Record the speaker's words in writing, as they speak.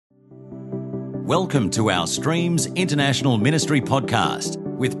Welcome to our Streams International Ministry podcast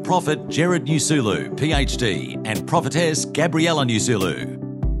with Prophet NYASULU, Ph.D, and Prophetess Gabriella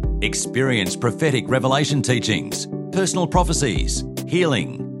NYASULU. Experience prophetic revelation teachings, personal prophecies,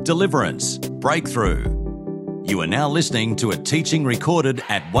 healing, deliverance, breakthrough. You are now listening to a teaching recorded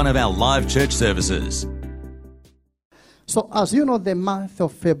at one of our live church services. So, as you know, the month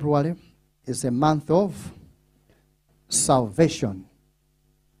of February is a month of salvation.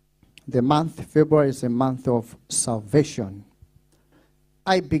 The month February is a month of salvation.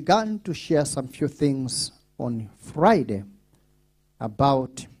 I began to share some few things on Friday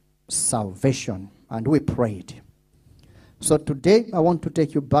about salvation, and we prayed. So today I want to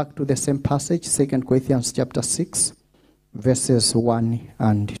take you back to the same passage, 2 Corinthians chapter 6, verses 1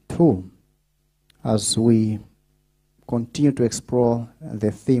 and 2, as we continue to explore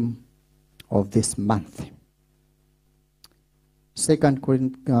the theme of this month. 2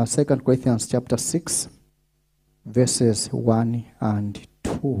 Corinthians chapter 6, verses 1 and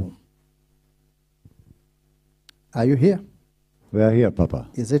 2. Are you here? We are here, Papa.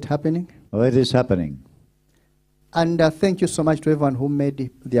 Is it happening? Oh, it is happening. And thank you so much to everyone who made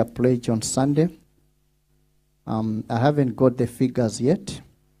their pledge on Sunday. I haven't got the figures yet.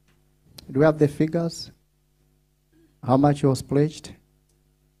 Do we have the figures? How much was pledged?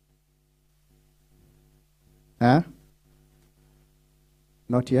 Huh?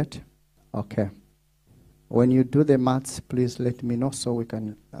 Not yet? Okay. When you do the maths, please let me know so we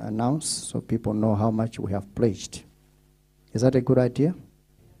can announce so people know how much we have pledged. Is that a good idea?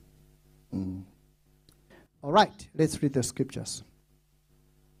 All right, let's read the scriptures.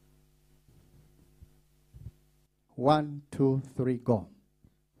 1, 2, 3, go.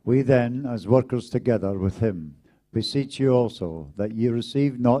 We then, as workers together with him, beseech you also that ye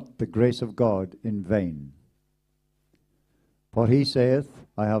receive not the grace of God in vain. For he saith,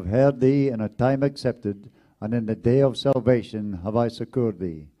 I have heard thee in a time accepted, and in the day of salvation have I succoured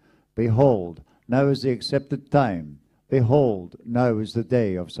thee. Behold, now is the accepted time. Behold, now is the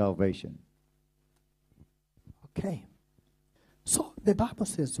day of salvation. Okay. So the Bible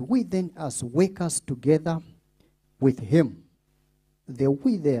says, we then as workers together with him. The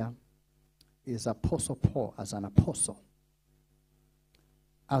we there is Apostle Paul as an apostle.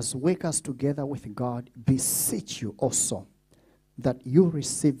 As workers together with God, beseech you also that you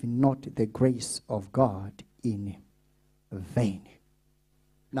receive not the grace of God in vain.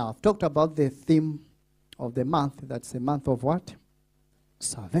 Now, I've talked about the theme of the month. That's the month of what?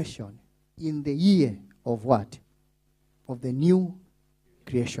 Salvation. In the year of what? Of the new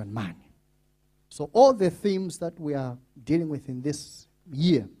creation man. So all the themes that we are dealing with in this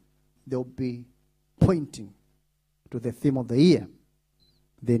year, they'll be pointing to the theme of the year,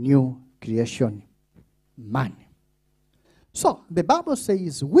 the new creation man. So the Bible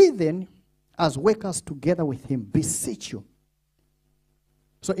says, we then, as workers together with him, beseech you.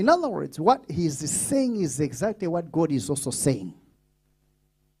 So in other words, what he is saying is exactly what God is also saying.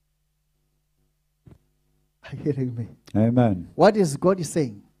 Are you hearing me? Amen. What is God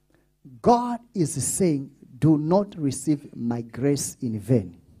saying? God is saying, do not receive my grace in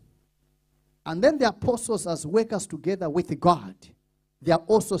vain. And then the apostles, as workers together with God, they are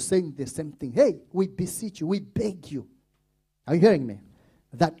also saying the same thing. Hey, we beseech you, we beg you. Are you hearing me?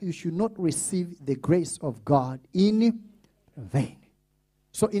 That you should not receive the grace of God in vain.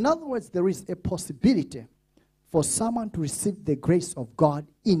 So in other words, there is a possibility for someone to receive the grace of God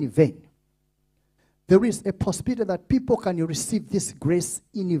in vain. There is a possibility that people can receive this grace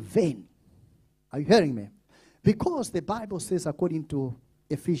in vain. Are you hearing me? Because the Bible says, according to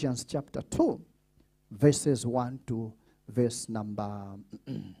Ephesians chapter 2, verses 1 to verse number...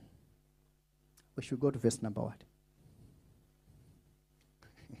 we should go to verse number what?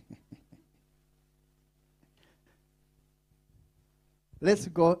 Let's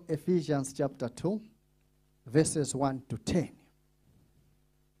go Ephesians chapter 2, verses 1 to 10.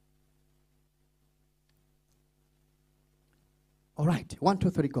 All right, 1,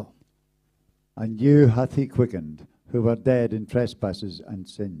 2, 3, go. And you hath he quickened, who were dead in trespasses and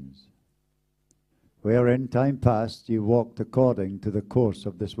sins, wherein time past ye walked according to the course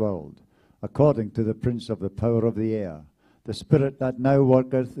of this world, according to the prince of the power of the air, the spirit that now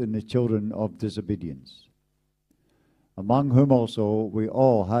worketh in the children of disobedience, among whom also we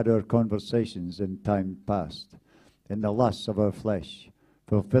all had our conversations in time past, in the lusts of our flesh,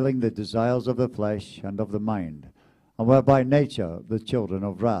 fulfilling the desires of the flesh and of the mind, and were by nature the children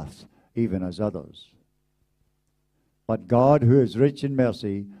of wrath, even as others. But God, who is rich in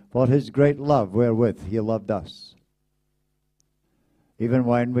mercy, for his great love wherewith he loved us, even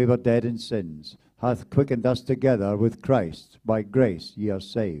when we were dead in sins, hath quickened us together with Christ. By grace ye are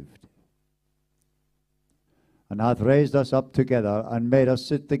saved. and hath raised us up together, and made us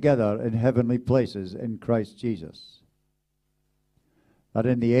sit together in heavenly places in Christ Jesus, that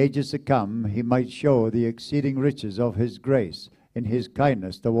in the ages to come he might show the exceeding riches of his grace in his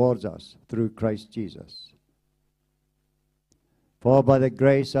kindness towards us through Christ Jesus. For by the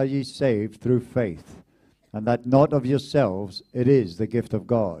grace are ye saved through faith, and that not of yourselves, it is the gift of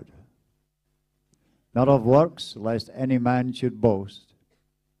God, not of works, lest any man should boast.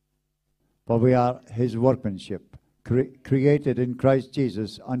 For we are his workmanship, created in Christ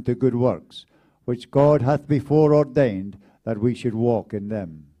Jesus unto good works, which God hath before ordained that we should walk in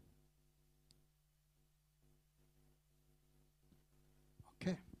them.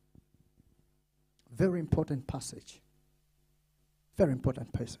 Okay. Very important passage. Very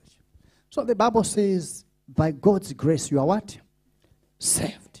important passage. So the Bible says, by God's grace you are what?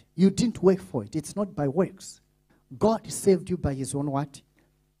 Saved. You didn't work for it. It's not by works. God saved you by his own what?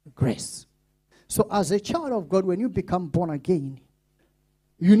 Grace. So as a child of God, when you become born again,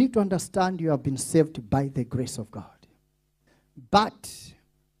 you need to understand you have been saved by the grace of God. But,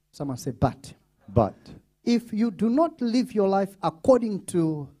 someone say but. But If you do not live your life according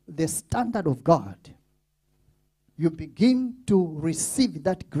to the standard of God, you begin to receive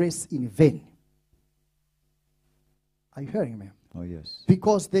that grace in vain. Are you hearing me? oh yes.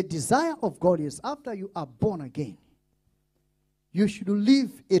 Because the desire of God is after you are born again, you should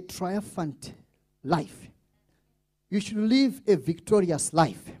live a triumphant life. You should live a victorious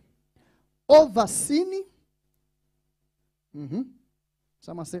life. Over sin.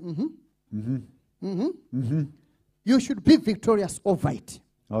 Someone say, You should be victorious over it.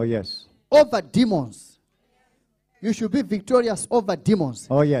 Oh yes. Over demons. You should be victorious over demons.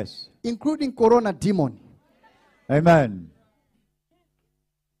 Oh yes. Including corona demon. Amen.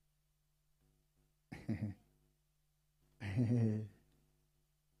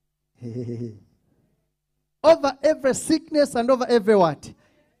 Over every sickness and over every what?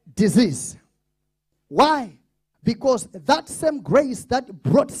 Disease. Why? Because that same grace that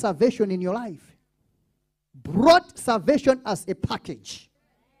brought salvation in your life brought salvation as a package.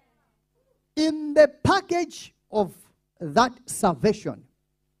 In the package of that salvation,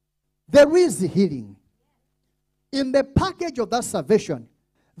 there is healing. In the package of that salvation,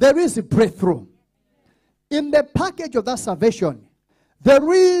 there is a breakthrough. In the package of that salvation,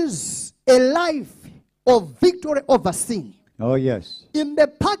 there is a life of victory over sin. Oh yes. In the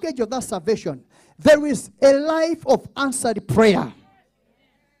package of that salvation, there is a life of answered prayer.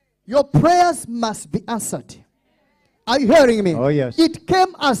 Your prayers must be answered. Are you hearing me? Oh yes. It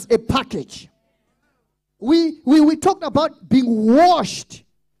came as a package. We talked about being washed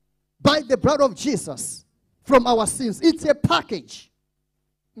by the blood of Jesus from our sins. It's a package.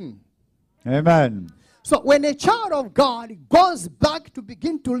 Amen. So when a child of God goes back to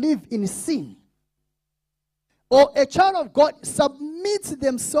begin to live in sin, or a child of God submits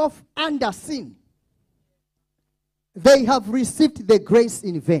themselves under sin, they have received the grace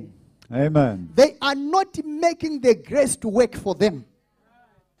in vain. Amen. They are not making the grace to work for them.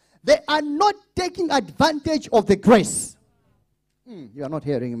 They are not taking advantage of the grace. You are not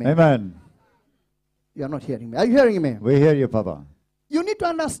hearing me. Amen. You are not hearing me. Are you hearing me? We hear you, Papa. You need to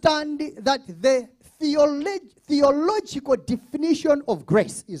understand that the theological definition of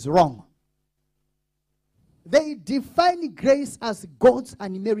grace is wrong. They define grace as God's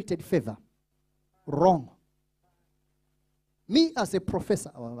unmerited favor. Wrong. Me as a professor,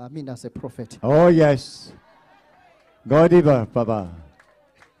 as a prophet. Oh yes. God ever, Papa.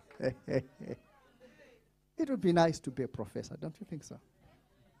 It would be nice to be a professor, don't you think so?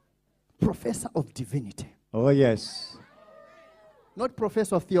 Professor of divinity. Oh yes. Not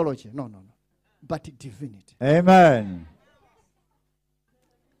professor of theology, no. But divinity. Amen.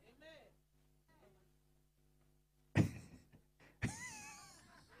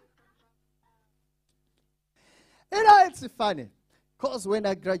 It's funny. Because when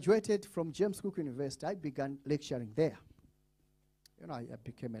I graduated from James Cook University, I began lecturing there. I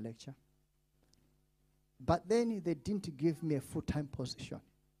became a lecturer. But then they didn't give me a full-time position.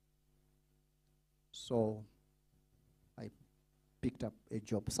 So I picked up a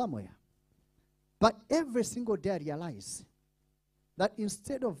job somewhere. But every single day I realize that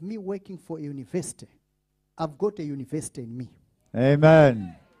instead of me working for a university, I've got a university in me.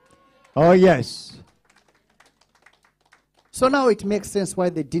 Amen. Oh yes. So now it makes sense why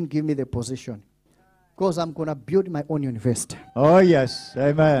they didn't give me the position. Because I'm going to build my own university. Oh yes.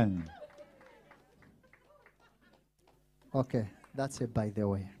 Amen. Okay, that's it by the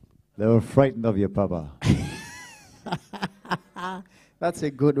way. They were frightened of you, Papa. That's a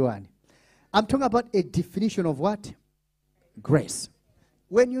good one. I'm talking about a definition of what? Grace.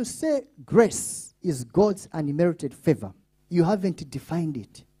 When you say grace, is God's unmerited favor. You haven't defined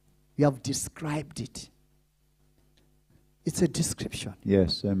it. You have described it. It's a description.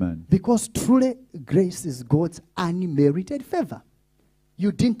 Yes, amen. Because truly, grace is God's unmerited favor.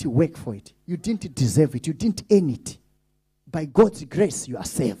 You didn't work for it. You didn't deserve it. You didn't earn it. By God's grace, you are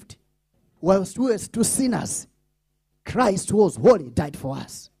saved. Whilst we were still sinners, Christ, who was holy, died for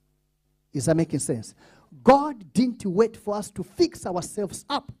us. Is that making sense? God didn't wait for us to fix ourselves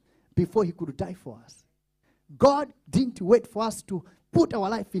up before he could die for us. God didn't wait for us to put our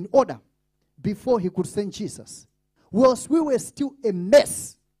life in order before he could send Jesus. Whilst we were still a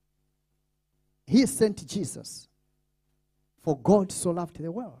mess, he sent Jesus. For God so loved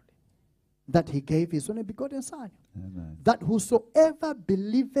the world that he gave his only begotten Son, Amen. that whosoever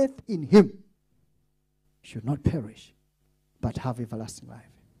believeth in him should not perish, but have everlasting life.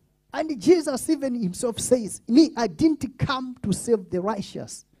 And Jesus even himself says, me, I didn't come to save the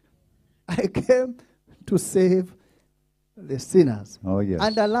righteous. I came to save the sinners. Oh, yes.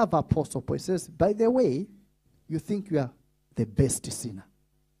 And I love Apostle Paul. He says, by the way, you think you are the best sinner.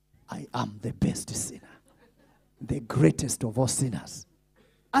 I am the best sinner. The greatest of all sinners.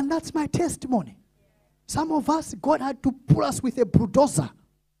 And that's my testimony. Some of us, God had to pull us with a bulldozer.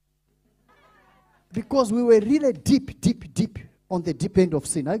 Because we were really deep on the deep end of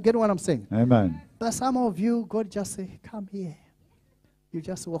sin. I get what I'm saying? Amen. But some of you, God just say, come here. You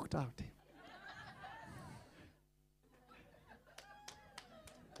just walked out.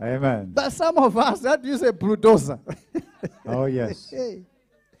 Amen. But some of us, that use a bulldozer. Oh, yes. Hey.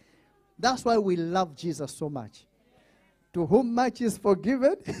 That's why we love Jesus so much. To whom much is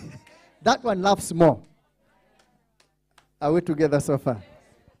forgiven, that one loves more. Are we together so far?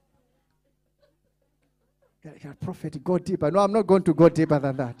 Prophet, go deeper. No, I'm not going to go deeper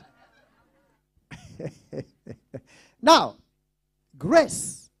than that. Now,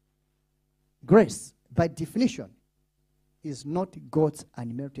 grace, by definition, is not God's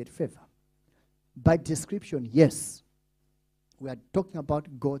unmerited favor. By description, yes. We are talking about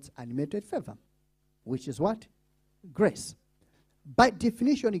God's unmerited favor, which is what? Grace. By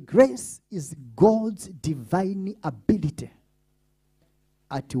definition, grace is God's divine ability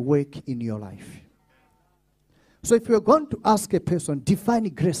at work in your life. So if you're going to ask a person, define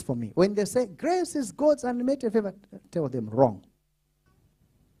grace for me, when they say grace is God's unmerited favor, tell them wrong.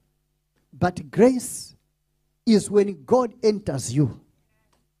 But grace is when God enters you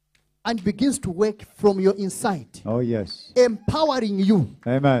and begins to work from your inside. Oh, yes. Empowering you.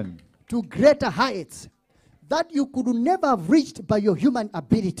 Amen. To greater heights that you could never have reached by your human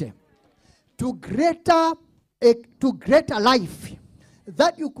ability. To greater life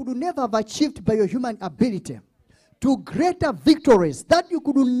that you could never have achieved by your human ability. To greater victories that you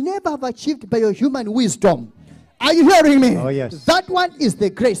could never have achieved by your human wisdom. Are you hearing me? Oh, yes. That one is the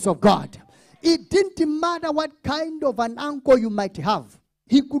grace of God. It didn't matter what kind of an uncle you might have.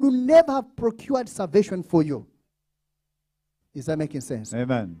 He could never have procured salvation for you. Is that making sense?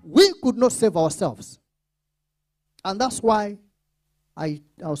 Amen. We could not save ourselves. And that's why I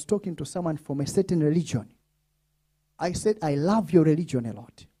was talking to someone from a certain religion. I said, I love your religion a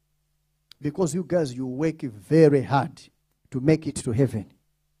lot. Because you guys, you work very hard to make it to heaven.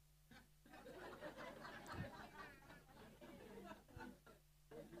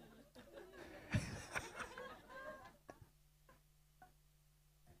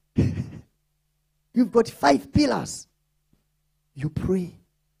 You've got 5 pillars. You pray.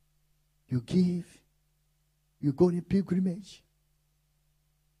 You give. You go on a pilgrimage.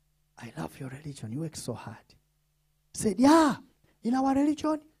 I love your religion. You work so hard. Said, yeah, in our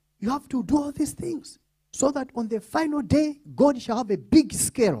religion, you have to do all these things so that on the final day, God shall have a big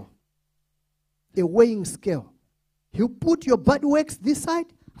scale, a weighing scale. He'll put your bad works this side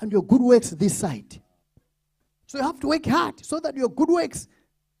and your good works this side. So you have to work hard so that your good works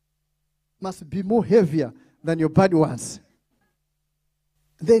must be more heavier than your bad ones.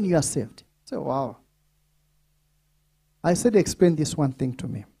 Then you are saved. So, wow. I said, explain this one thing to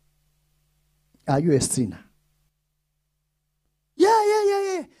me. Are you a sinner?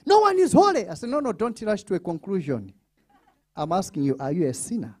 Yeah. No one is holy. I said, no, don't rush to a conclusion. I'm asking you, are you a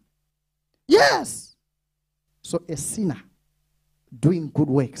sinner? Yes. So a sinner doing good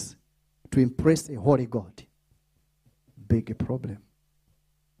works to impress a holy God. Big problem.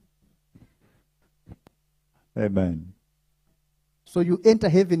 Amen. So you enter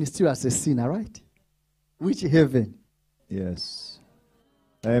heaven still as a sinner, right? Which heaven? Yes.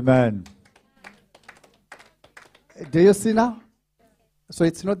 Amen. Do you see now? So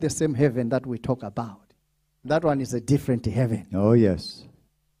it's not the same heaven that we talk about. That one is a different heaven. Oh, yes.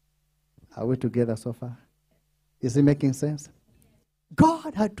 Are we together so far? Is it making sense?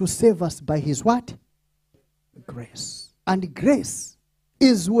 God had to save us by his what? Grace. And grace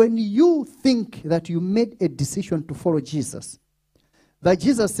is when you think that you made a decision to follow Jesus. That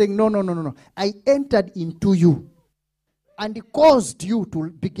Jesus saying, no, no, no, no, no. I entered into you and caused you to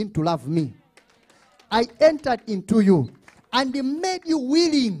begin to love me. I entered into you and made you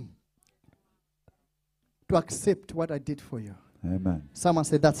willing to accept what I did for you. Amen. Someone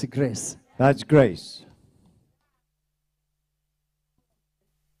said that's grace. That's grace.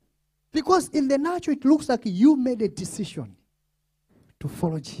 Because in the natural, it looks like you made a decision to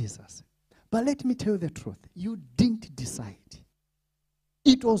follow Jesus. But let me tell you the truth. You didn't decide.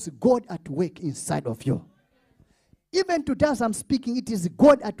 It was God at work inside of you. Even today as I'm speaking, it is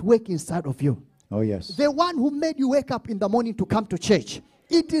God at work inside of you. Oh, yes. The one who made you wake up in the morning to come to church.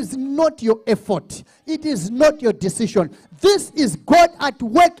 It is not your effort. It is not your decision. This is God at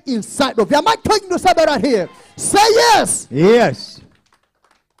work inside of you. Am I talking to somebody right here? Say yes. Yes.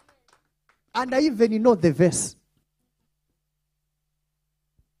 And I even know the verse.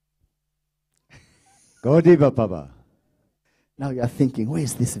 Go deeper, Papa. Now you are thinking, where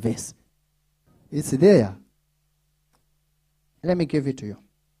is this verse? It's there. Let me give it to you.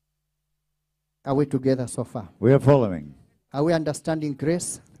 Are we together so far? We are following. Are we understanding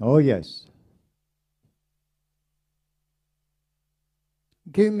grace? Oh, yes.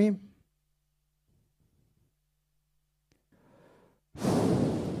 Give me.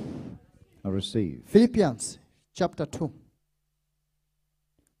 I receive. Philippians chapter 2.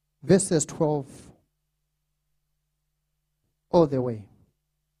 Verses 12 all the way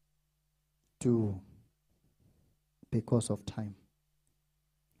to, because of time.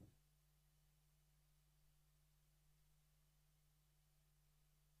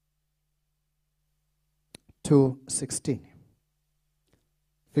 To 16.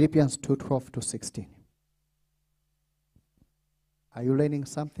 Philippians 2:12 to 16. Are you learning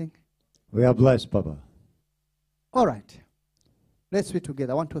something? We are blessed, Papa. All right. Let's read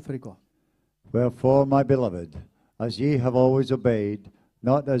together. 1, 2, 3, go. Wherefore, my beloved, as ye have always obeyed,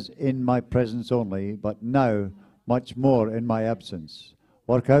 not as in my presence only, but now much more in my absence,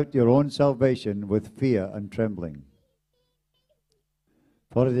 work out your own salvation with fear and trembling.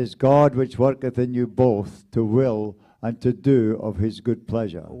 For it is God which worketh in you both to will and to do of his good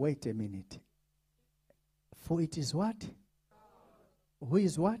pleasure. Wait a minute. For it is what? Who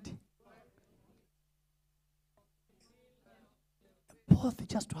is what? Both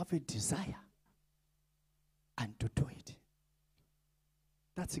just to have a desire and to do it.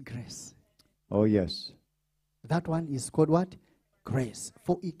 That's grace. Oh, yes. That one is called what? Grace.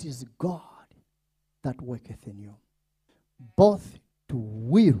 For it is God that worketh in you, both to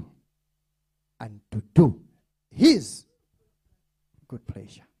will and to do his good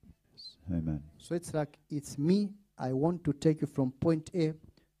pleasure. Amen. So it's like, it's me, I want to take you from point A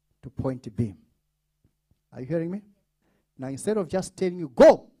to point B. Are you hearing me? Now instead of just telling you,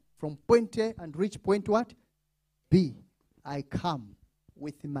 go from point A and reach point what? B, I come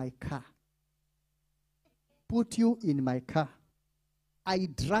with my car. Put you in my car. I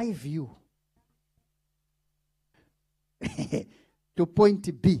drive you to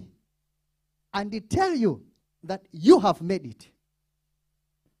point B. And they tell you that you have made it.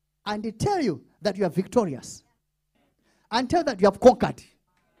 And they tell you that you are victorious. And tell that you have conquered.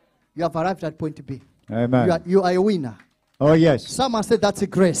 You have arrived at point B. Amen. You are a winner. Oh, yes. Someone said that's a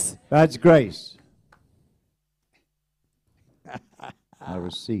grace. That's grace. I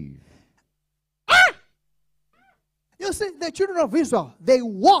receive. You see, the children of Israel, they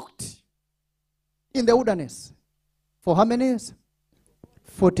walked in the wilderness for how many years?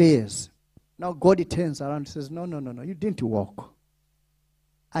 40 years. Now God turns around and says, no, no, no, no, you didn't walk.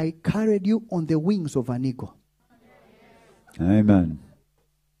 I carried you on the wings of an eagle. Amen.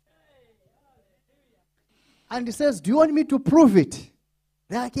 And he says, do you want me to prove it?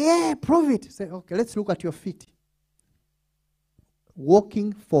 They're like, yeah, prove it. Say, okay, let's look at your feet.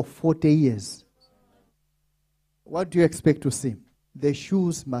 Walking for 40 years. What do you expect to see? The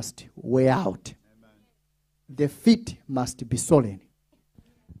shoes must wear out. Amen. The feet must be swollen.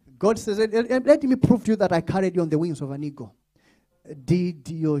 God says, let me prove to you that I carried you on the wings of an eagle. Did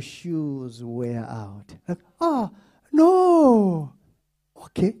your shoes wear out? Like, oh, no.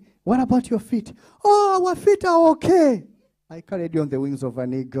 Okay. What about your feet? Oh, our feet are okay. I carried you on the wings of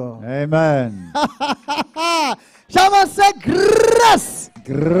an eagle. Amen. Someone say grace.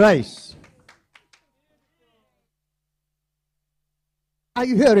 Grace. Are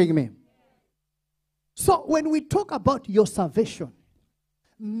you hearing me? So when we talk about your salvation,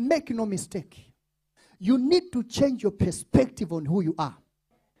 make no mistake. You need to change your perspective on who you are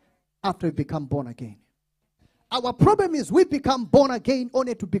after you become born again. Our problem is we become born again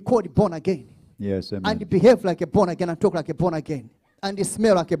only to be called born again. Yes, amen. And behave like a born again and talk like a born again. And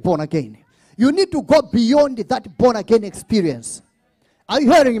smell like a born again. You need to go beyond that born again experience. Are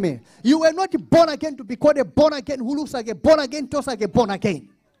you hearing me? You were not born again to be called a born again who looks like a born again, talks like a born again.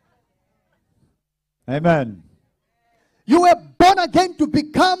 Amen. You were born again to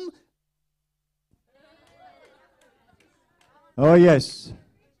become. Oh, yes.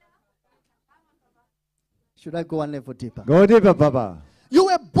 Should I go one level deeper? Go deeper, Papa. You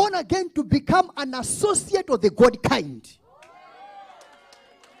were born again to become an associate of the God kind.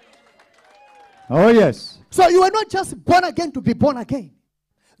 Oh, yes. So you are not just born again to be born again.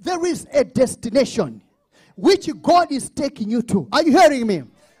 There is a destination which God is taking you to. Are you hearing me?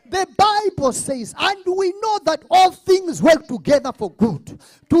 The Bible says, and we know that all things work together for good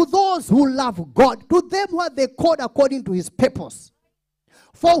to those who love God, to them who are they called according to his purpose.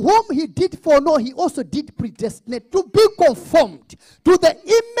 For whom he did foreknow, he also did predestinate to be conformed to the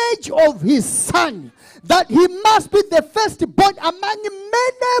image of his Son, that he must be the firstborn among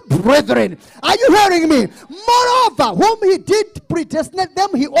many brethren. Are you hearing me? Moreover, whom he did predestinate,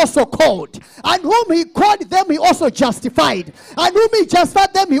 them he also called. And whom he called, them he also justified. And whom he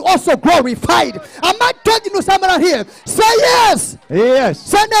justified, them he also glorified. Am I talking to someone here? Say yes. Yes.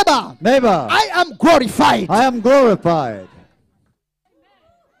 Say neighbor. Neighbor. I am glorified. I am glorified.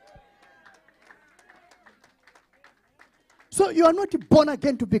 So you are not born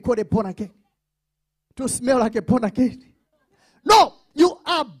again to be called a born again, to smell like a born again. No, you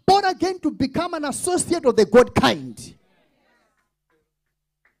are born again to become an associate of the God kind.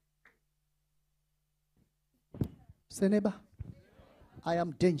 Say neighbor, I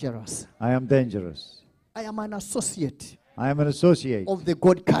am dangerous. I am dangerous. I am an associate. I am an associate Of the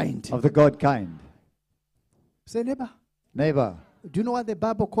God kind. of the God kind. Say neighbor, Neighbor, do you know what the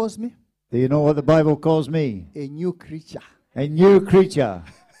Bible calls me? do you know what the Bible calls me? A new creature. A new creature.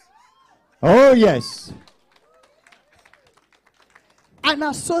 Oh, yes. An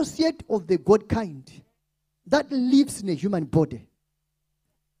associate of the God kind that lives in a human body.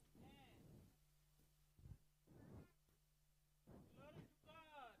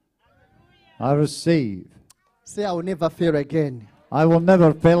 I receive. Say, I will never fail again. I will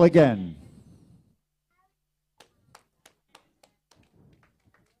never fail again.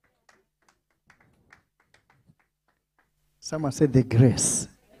 Someone said the grace.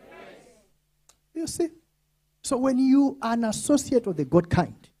 You see? So when you are an associate of the God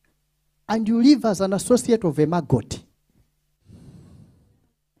kind, and you live as an associate of a maggot,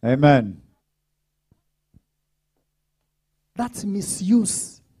 Amen. that's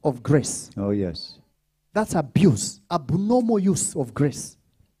misuse of grace. Oh, yes. That's abuse, abnormal use of grace.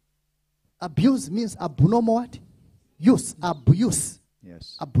 Abuse means abnormal what? Use, abuse,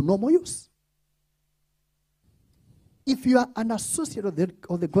 Yes. abnormal use. If you are an associate of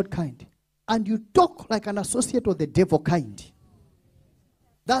the God kind, and you talk like an associate of the devil kind,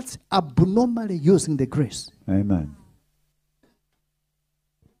 that's abnormally using the grace. Amen.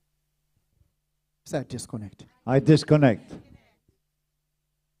 Say disconnect. I disconnect.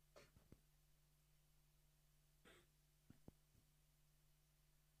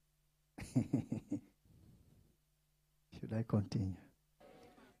 Should I continue?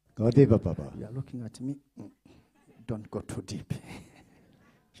 Go deeper, Papa. You are looking at me. Don't go too deep.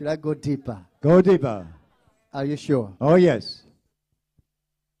 Should I go deeper? Go deeper. Are you sure? Oh, yes.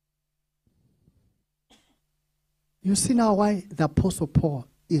 You see now why the Apostle Paul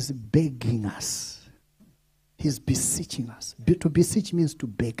is begging us. He's beseeching us. To beseech means to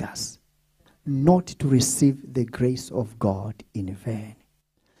beg us, not to receive the grace of God in vain.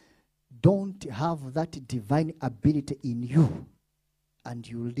 Don't have that divine ability in you, and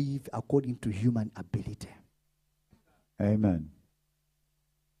you live according to human ability. Amen.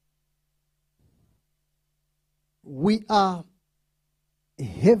 We are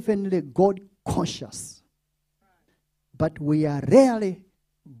heavenly God conscious, but we are rarely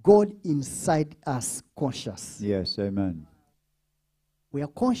God inside us conscious. Yes, amen. We are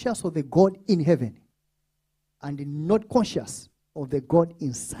conscious of the God in heaven and not conscious of the God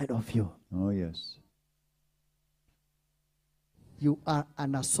inside of you. Oh, yes. You are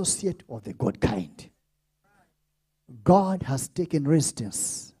an associate of the God kind. God has taken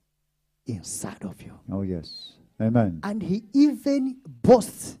residence inside of you. Oh, yes. Amen. And he even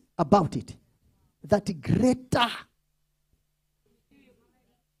boasts about it. That greater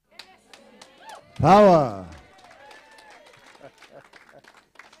Power.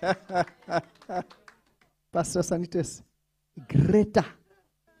 Pastor Sanites, greater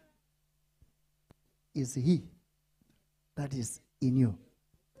is he that is in you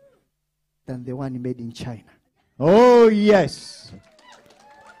than the one made in China. Oh, yes.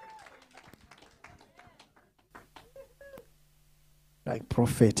 Like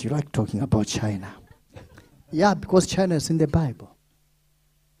prophet, you like talking about China. Yeah, because China is in the Bible.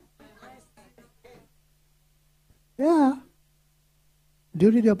 Yeah. Do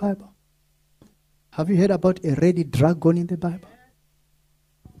you read your Bible? Have you heard about a red dragon in the Bible?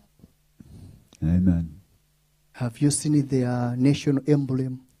 Amen. Have you seen their national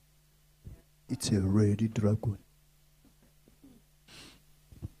emblem? It's a red dragon.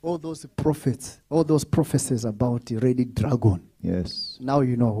 All those prophets, all those prophecies about the red dragon. Yes. Now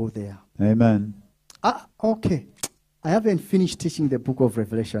you know who they are. Amen. Okay. I haven't finished teaching the book of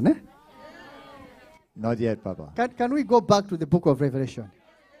Revelation. Eh? Not yet, Papa. Can we go back to the book of Revelation?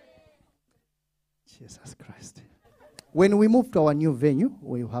 Jesus Christ. When we move to our new venue,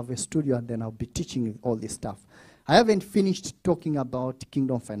 we'll have a studio and then I'll be teaching you all this stuff. I haven't finished talking about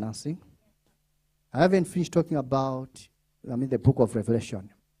kingdom financing. I haven't finished talking about, the book of Revelation.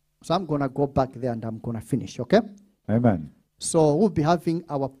 So I'm going to go back there and I'm going to finish, okay? Amen. So we'll be having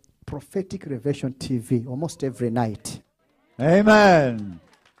our prophetic revelation TV almost every night. Amen.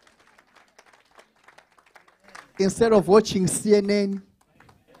 Instead of watching CNN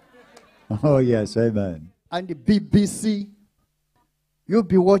Oh, yes. Amen. and the BBC, you'll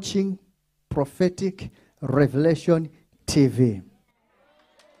be watching prophetic revelation TV.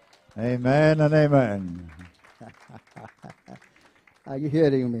 Amen and amen. Are you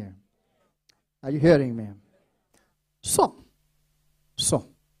hearing me? Are you hearing me? So,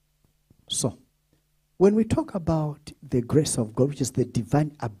 when we talk about the grace of God, which is the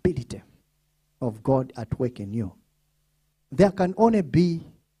divine ability of God at work in you, there can only be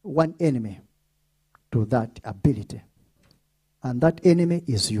one enemy to that ability. And that enemy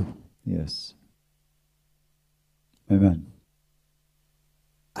is you. Yes. Amen.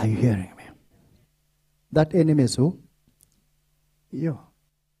 Are you hearing me? That enemy is who? You.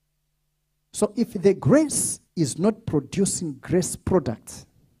 So if the grace is not producing grace products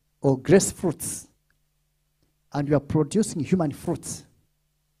or grace fruits, and you are producing human fruits,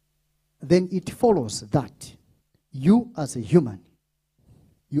 then it follows that you as a human,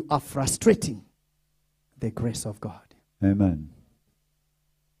 you are frustrating the grace of God. Amen.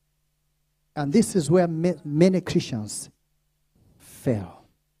 And this is where many Christians fail.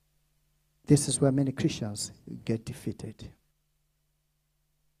 This is where many Christians get defeated.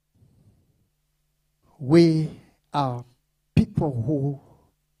 We are people who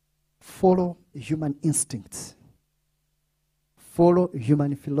follow human instincts, follow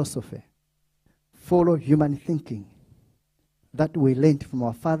human philosophy, follow human thinking that we learned from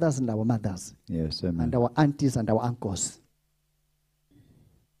our fathers and our mothers, Yes. Amen. and our aunties and our uncles.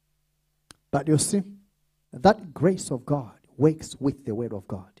 But you see, that grace of God works with the word of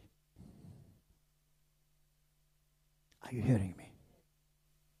God. Are you hearing me?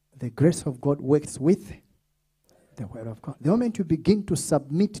 The grace of God works with the word of God. The moment you begin to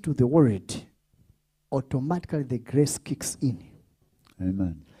submit to the word, automatically the grace kicks in.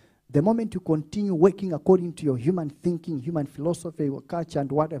 Amen. The moment you continue working according to your human thinking, human philosophy, your culture,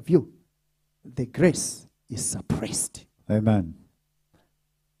 and what have you, the grace is suppressed. Amen.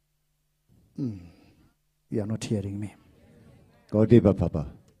 You are not hearing me. Go deeper, Papa.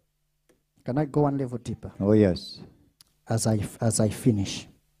 Can I go one level deeper Oh, yes. as I finish?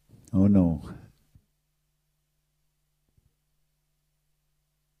 Oh, no.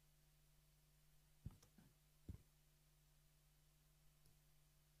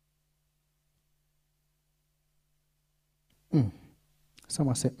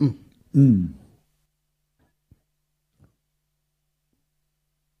 Someone say, Mm.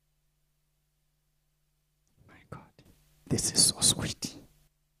 My God, this is so sweet.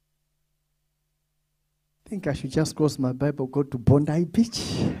 I think I should just close my Bible, go to Bondi Beach.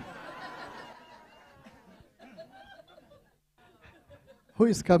 Who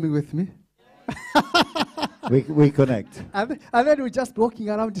is coming with me? We connect. And then we're just walking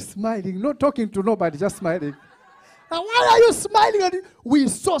around smiling, not talking to nobody, just smiling. And why are you smiling? We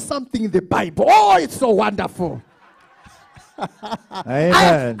saw something in the Bible. Oh, it's so wonderful.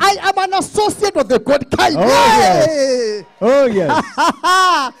 Amen. I am an associate of the God kind. Oh, yes. Oh, yes.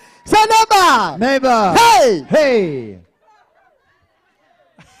 Say neighbor. Neighbor. Hey. Hey.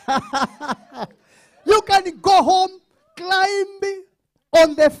 You can go home, climb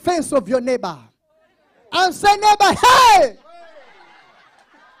on the face of your neighbor, and say, neighbor, hey.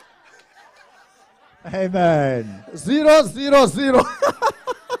 Amen. 0, 0, 0.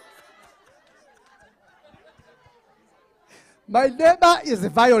 My neighbor is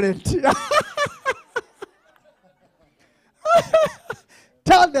violent.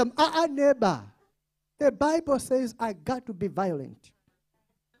 Tell them, neighbor, The Bible says I got to be violent.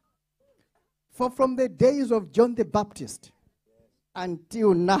 For from the days of John the Baptist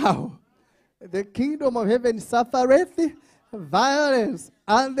until now, the kingdom of heaven suffereth violence,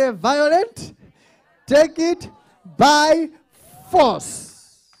 and the violent take it by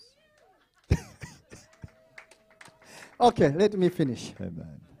force. Okay, let me finish.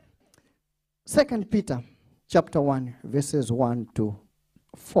 Amen. 2 Peter chapter 1, verses 1 to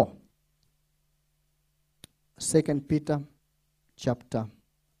 4. 2 Peter chapter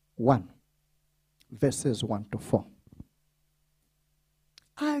 1, verses 1 to 4.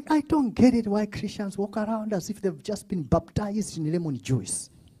 I don't get it why Christians walk around as if they've just been baptized in lemon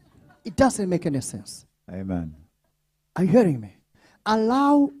juice. It doesn't make any sense. Amen. Are you hearing me?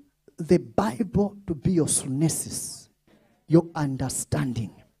 Allow the Bible to be your sunesis, your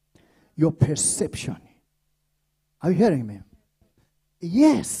understanding, your perception. Are you hearing me?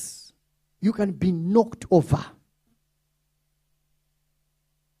 Yes, you can be knocked over.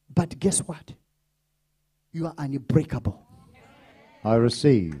 But guess what? You are unbreakable. I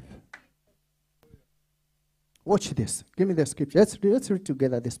receive. Watch this. Give me the scripture. Let's read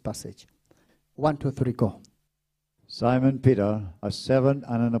together this passage. 1, 2, 3, go. Simon Peter, a servant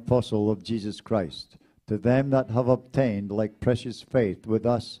and an apostle of Jesus Christ, to them that have obtained like precious faith with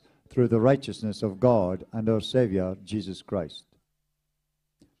us through the righteousness of God and our Savior, Jesus Christ.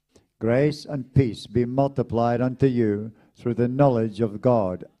 Grace and peace be multiplied unto you through the knowledge of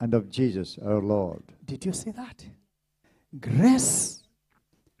God and of Jesus our Lord. Did you see that? Grace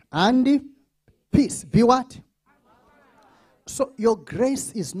and peace. Be what? So your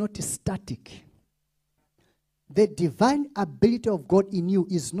grace is not static. The divine ability of God in you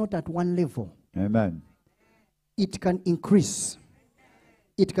is not at one level. Amen. It can increase.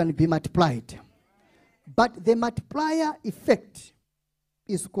 It can be multiplied. But the multiplier effect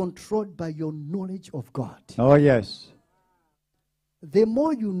is controlled by your knowledge of God. Oh, yes. The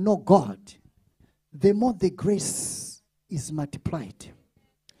more you know God, the more the grace is multiplied.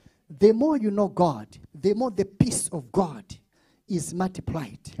 The more you know God, the more the peace of God is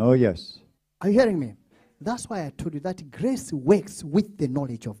multiplied. Oh, yes. Are you hearing me? That's why I told you that grace works with the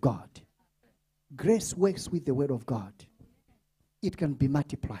knowledge of God. Grace works with the word of God. It can be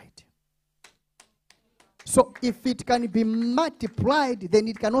multiplied. So if it can be multiplied, then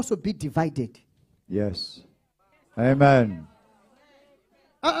it can also be divided. Yes. Amen.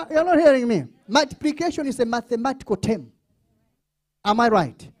 You're not hearing me. Multiplication is a mathematical term. Am I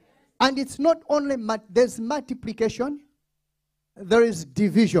right? And it's not only, there's multiplication, there is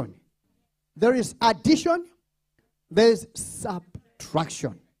division, there is addition, there is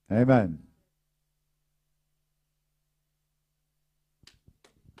subtraction. Amen.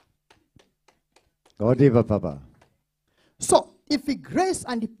 Godiva Papa. So, if grace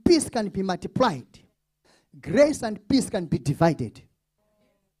and peace can be multiplied, grace and peace can be divided.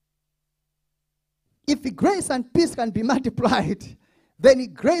 If grace and peace can be multiplied,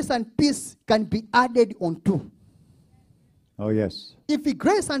 then grace and peace can be added onto. Oh, yes. If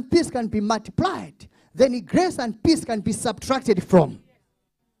grace and peace can be multiplied, then grace and peace can be subtracted from.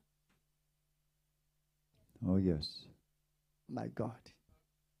 Oh, yes. My God.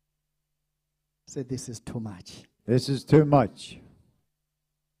 Say, this is too much. This is too much.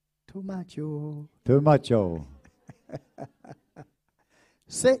 Too much, oh. Too much, oh.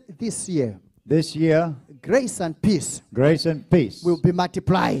 Say, this year. This year, Grace and peace. Grace and peace Will be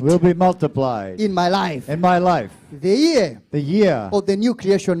multiplied. Will be multiplied. In my life. In my life. The year. The year. Of the new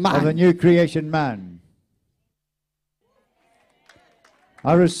creation man. Of the new creation man.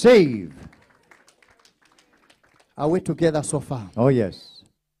 I receive. Are we together so far? Oh, yes.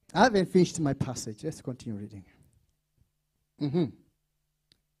 I haven't finished my passage. Let's continue reading.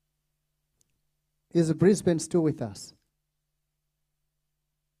 Is Brisbane still with us?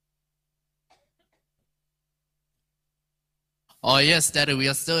 Oh, yes, Daddy, we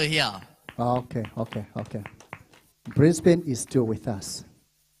are still here. Okay. Brisbane is still with us.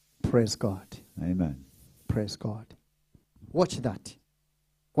 Praise God. Amen. Praise God. Watch that.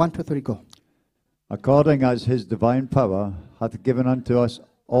 1, 2, 3, go. According as his divine power hath given unto us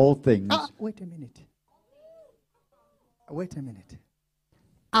all things. Wait a minute.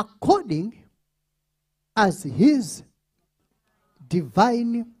 According as his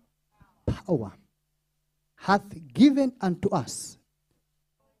divine power hath given unto us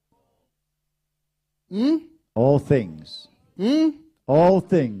all things. All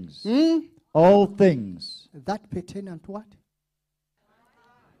things. All things. That pertain unto what?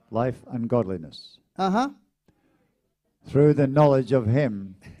 Life and godliness. Uh-huh. Through the knowledge of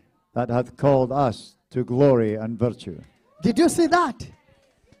him that hath called us to glory and virtue. Did you see that?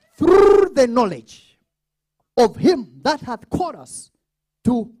 Through the knowledge. of him that hath called us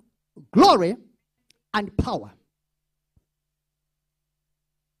to glory and power.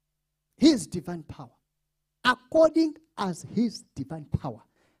 His divine power. According as his divine power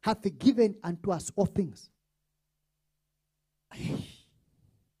hath given unto us all things.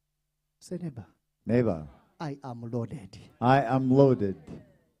 Say, neighbor. Neighbor. I am loaded. I am loaded.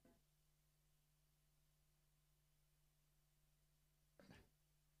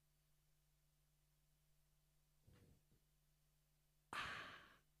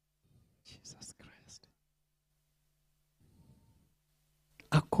 Jesus Christ.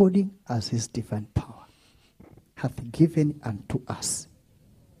 According as his divine power hath given unto us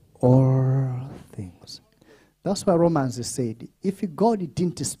all things. That's why Romans said, if God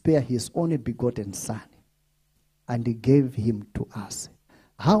didn't spare his only begotten Son, and he gave him to us,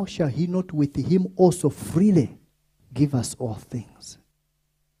 how shall he not with him also freely give us all things?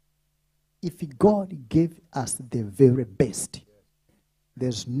 If God gave us the very best,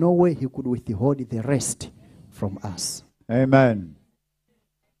 there's no way he could withhold the rest from us. Amen.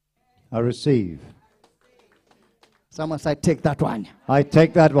 I receive. Someone said, take that one. I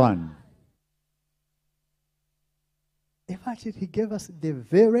take that one. In fact, he gave us the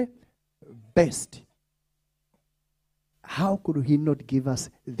very best. How could he not give us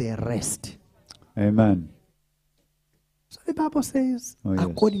the rest? Amen. So the Bible says, yes.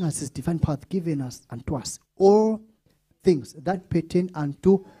 according as his divine power hath given us unto us all things that pertain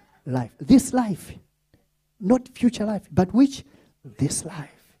unto life. This life, not future life, but which? This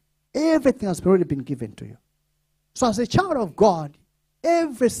life. Everything has already been given to you. So as a child of God,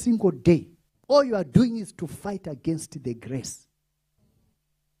 every single day, all you are doing is to fight against the grace.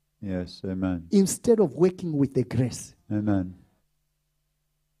 Yes, amen. Instead of working with the grace. Amen.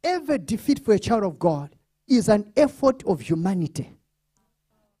 Every defeat for a child of God is an effort of humanity.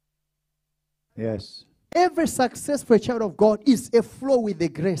 Yes. Every success for a child of God is a flow with the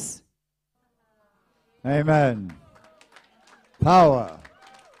grace. Amen. Power.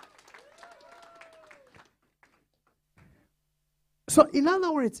 So in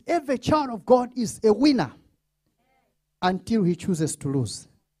other words, every child of God is a winner until he chooses to lose.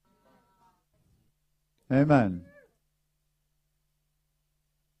 Amen.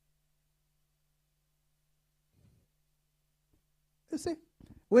 You see,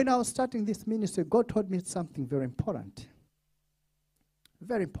 when I was starting this ministry, God told me something very important.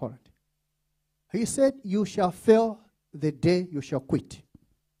 Very important. He said, you shall fail the day you shall quit.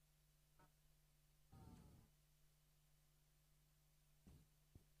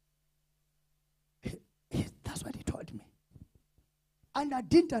 That's what he told me. And I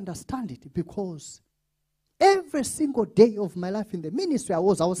didn't understand it because every single day of my life in the ministry,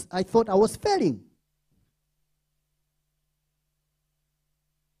 I thought I was failing.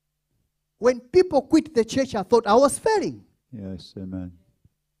 When people quit the church, I thought I was failing. Yes, amen.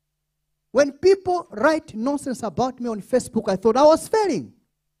 When people write nonsense about me on Facebook, I thought I was failing.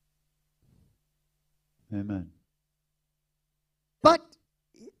 Amen. But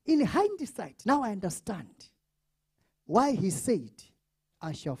in hindsight, now I understand why he said,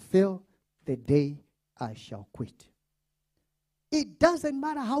 I shall fail the day I shall quit. It doesn't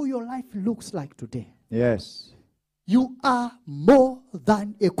matter how your life looks like today. Yes. You are more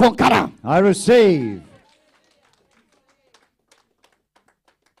than a conqueror. I receive.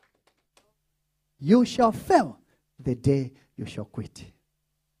 You shall fail the day you shall quit.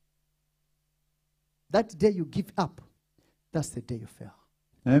 That day you give up, that's the day you fail.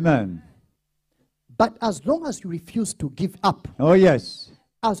 Amen. But as long as you refuse to give up, Oh, yes.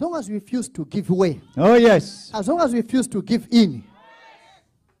 as long as you refuse to give way, Oh, yes. as long as you refuse to give in,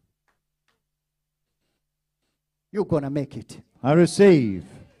 you're going to make it. I receive.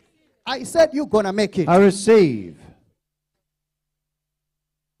 I said you're going to make it. I receive.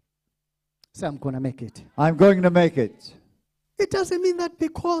 Say, I'm going to make it. I'm going to make it. It doesn't mean that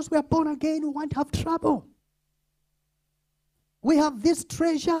because we are born again, we won't have trouble. We have this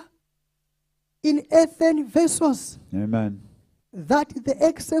treasure in earthen vessels, Amen. that the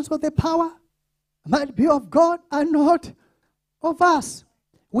excellence of the power might be of God and not of us.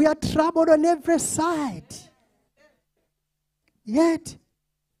 We are troubled on every side. Yet,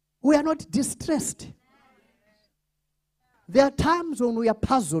 we are not distressed. There are times when we are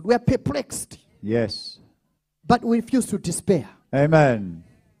puzzled, we are perplexed, Yes. but we refuse to despair. Amen.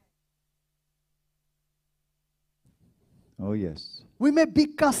 Oh, yes. We may be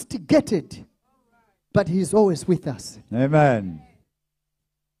castigated, but he is always with us. Amen.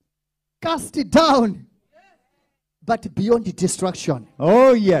 Cast it down, but beyond destruction.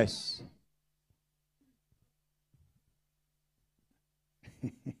 Oh, yes.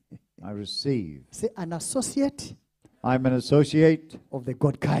 I receive. Say, an associate I'm an associate of the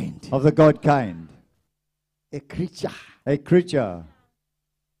God kind. of the God kind. A creature. A creature.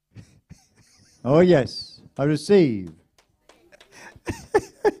 Oh, yes. I receive.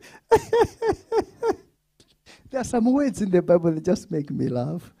 There are some words in the Bible that just make me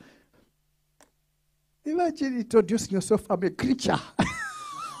laugh. Imagine introducing yourself, I'm a creature.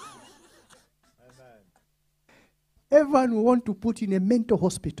 Everyone will want to put you in a mental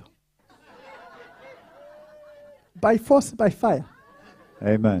hospital. By force, by fire.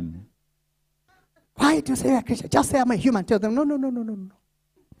 Amen. Why do you say a creature? Just say I'm a human. Tell them, no.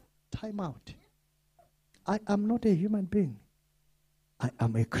 Time out. I am not a human being. I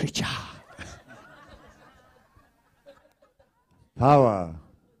am a creature. Power.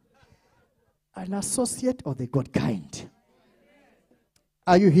 An associate of the God kind.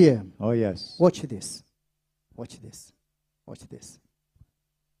 Are you here? Oh, yes. Watch this. Watch this. Watch this.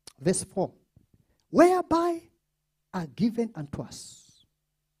 Verse 4. Whereby are given unto us.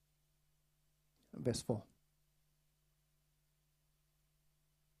 Verse 4.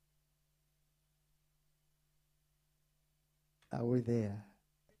 Are we there?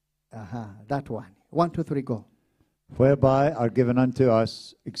 That one. 1, 2, 3, go. Whereby are given unto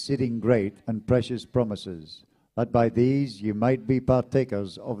us exceeding great and precious promises, that by these you might be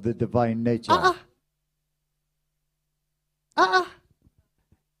partakers of the divine nature.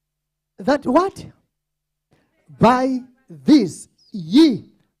 That what? By this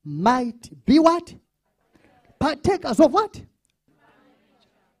ye might be what? Partakers of what?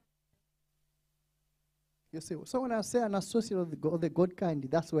 You see, so when I say an associate of the God kind,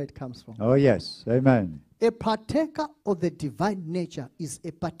 that's where it comes from. Oh, yes. Amen. A partaker of the divine nature is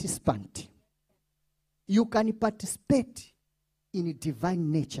a participant. You can participate in divine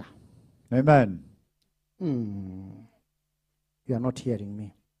nature. Amen. You are not hearing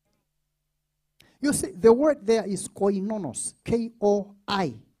me. You see, the word there is koinonos.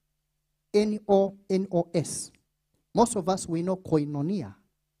 K-O-I-N-O-N-O-S. Most of us, we know koinonia.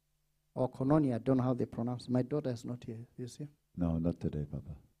 Or koinonia, I don't know how they pronounce it. My daughter is not here. You see? No, not today,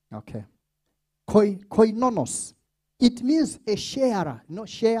 Papa. Okay. Koinonos. It means a sharer. Not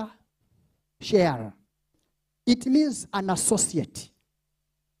sharer. It means an associate.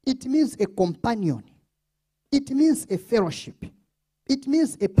 It means a companion. It means a fellowship. It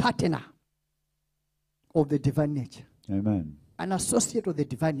means a partner of the divine nature. Amen. An associate of the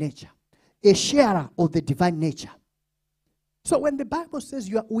divine nature. A sharer of the divine nature. So when the Bible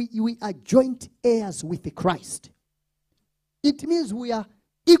says we are joint heirs with Christ, it means we are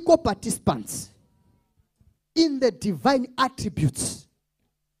equal participants in the divine attributes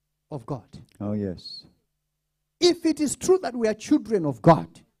of God. Oh, yes. If it is true that we are children of God,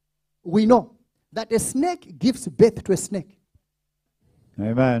 we know that a snake gives birth to a snake.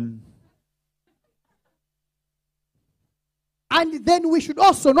 Amen. And then we should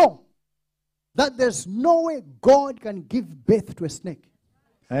also know that there's no way God can give birth to a snake.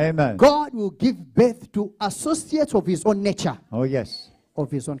 Amen. God will give birth to associates of his own nature. Oh, yes.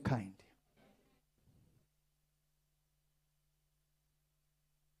 Of his own kind.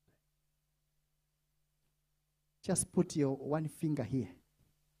 Just put your one finger here.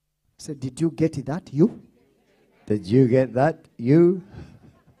 Say, did you get that? You? Did you get that? You?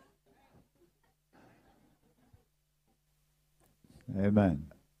 Amen.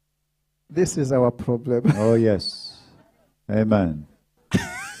 This is our problem. Oh, yes. Amen.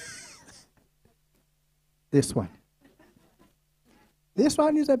 This one. This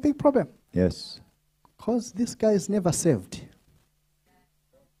one is a big problem. Yes. Because this guy is never saved.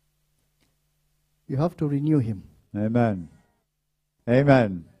 You have to renew him. Amen.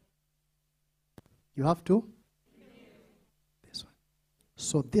 Amen. You have to? This one.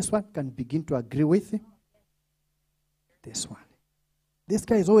 So this one can begin to agree with this one. This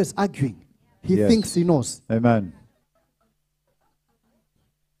guy is always arguing. He thinks he knows. Amen.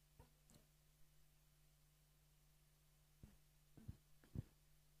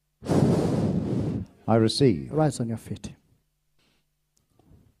 I receive. Rise on your feet.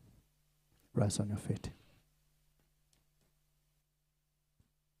 Rise on your feet.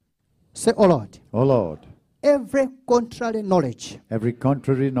 Say, oh Lord. Oh Lord. Every contrary knowledge. Every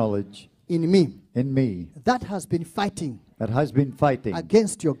contrary knowledge. In me. In me. That has been fighting. That has been fighting.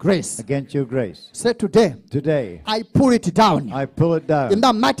 Against your grace. Against your grace. Say today. Today. I pull it down. I pull it down. In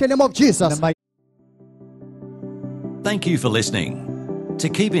the mighty name of Jesus. Thank you for listening. To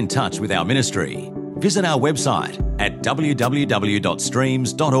keep in touch with our ministry, visit our website at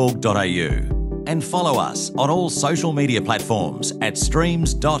www.streams.org.au and follow us on all social media platforms at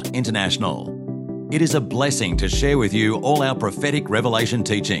streams.international. It is a blessing to share with you all our prophetic revelation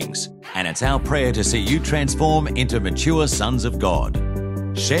teachings, and it's our prayer to see you transform into mature sons of God.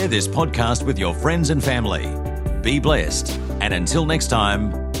 Share this podcast with your friends and family. Be blessed, and until next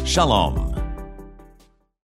time, Shalom.